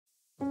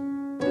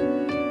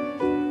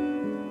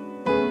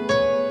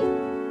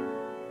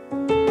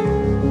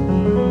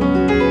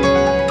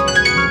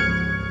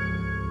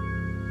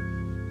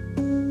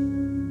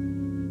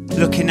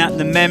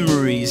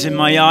memories in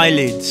my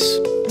eyelids.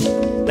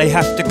 They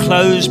have to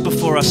close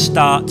before I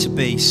start to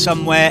be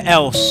somewhere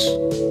else.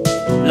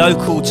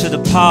 Local to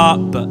the park,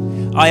 but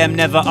I am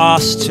never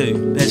asked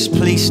to. There's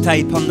police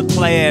tape on the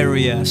play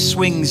area,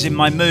 swings in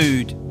my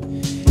mood.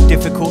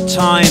 Difficult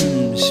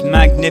times,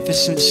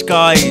 magnificent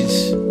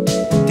skies.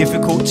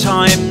 Difficult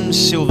times,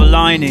 silver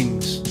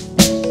linings.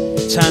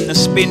 Turn the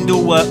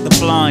spindle, work the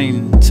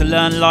blind. To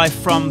learn life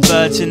from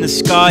birds in the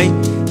sky,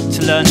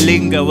 to learn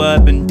lingo,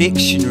 urban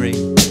dictionary.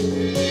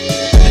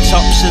 The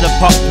tops of the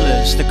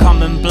poplars, the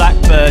common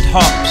blackbird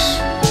hops.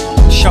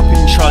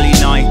 Shopping trolley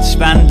nights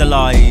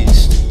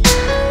vandalised.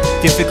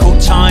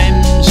 Difficult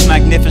times,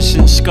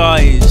 magnificent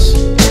skies.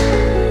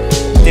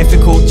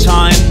 Difficult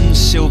times,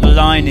 silver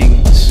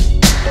linings.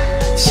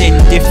 It's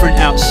indifferent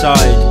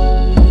outside.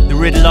 The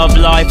riddle of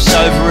life's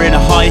over in a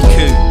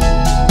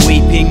haiku.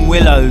 Weeping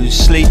willows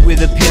sleep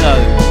with a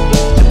pillow.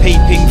 The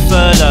peeping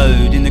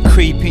furloughed in the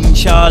creeping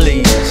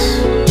Charlies.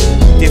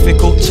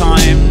 Difficult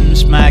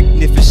times,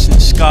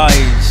 magnificent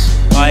skies.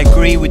 I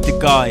agree with the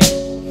guy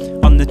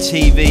on the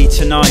TV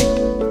tonight,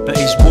 but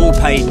his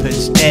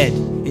wallpaper's dead.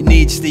 It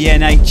needs the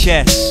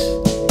NHS.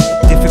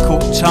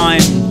 Difficult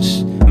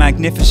times,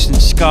 magnificent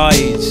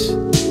skies.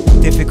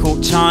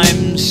 Difficult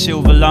times,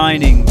 silver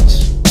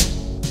linings.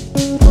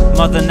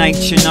 Mother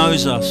Nature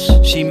knows us,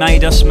 she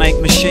made us make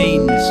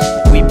machines.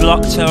 We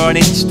blocked her on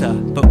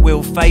Insta, but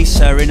we'll face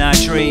her in our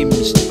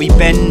dreams. We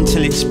bend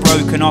till it's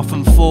broken off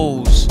and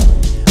falls.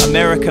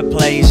 America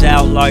plays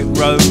out like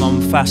Rome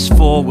on fast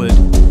forward.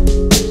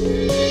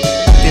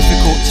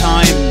 Difficult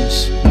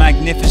times,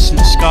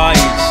 magnificent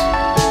skies.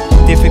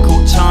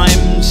 Difficult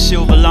times,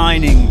 silver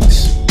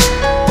linings.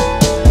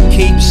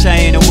 Keep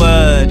saying a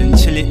word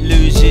until it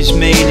loses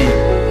meaning,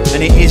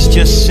 and it is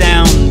just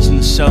sounds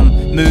and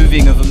some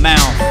moving of a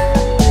mouth.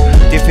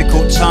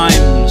 Difficult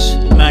times,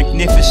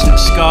 magnificent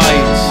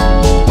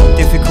skies.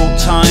 Difficult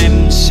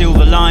times,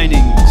 silver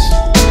linings.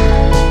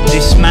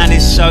 This man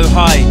is so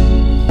high,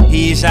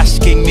 he is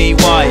asking me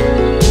why.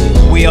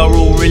 We are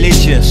all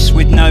religious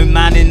with no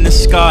man in the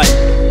sky.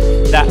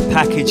 That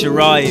package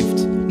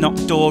arrived, knock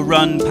door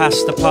run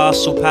past the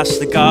parcel, past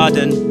the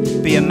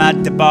garden. Be a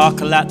mad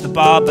debacle at the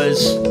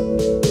barber's.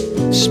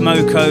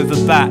 Smoke over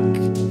back,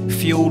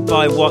 fueled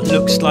by what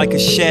looks like a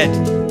shed.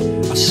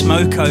 I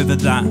smoke over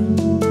that,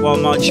 while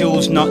my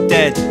jewel's not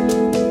dead.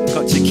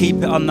 Got to keep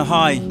it on the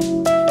high.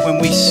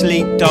 When we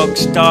sleep,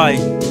 dogs die.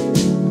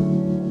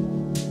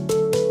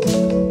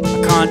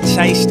 I can't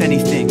taste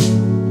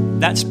anything.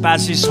 That's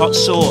Baz's hot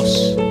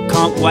sauce.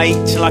 Can't wait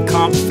till I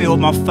can't feel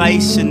my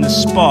face in the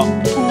spot.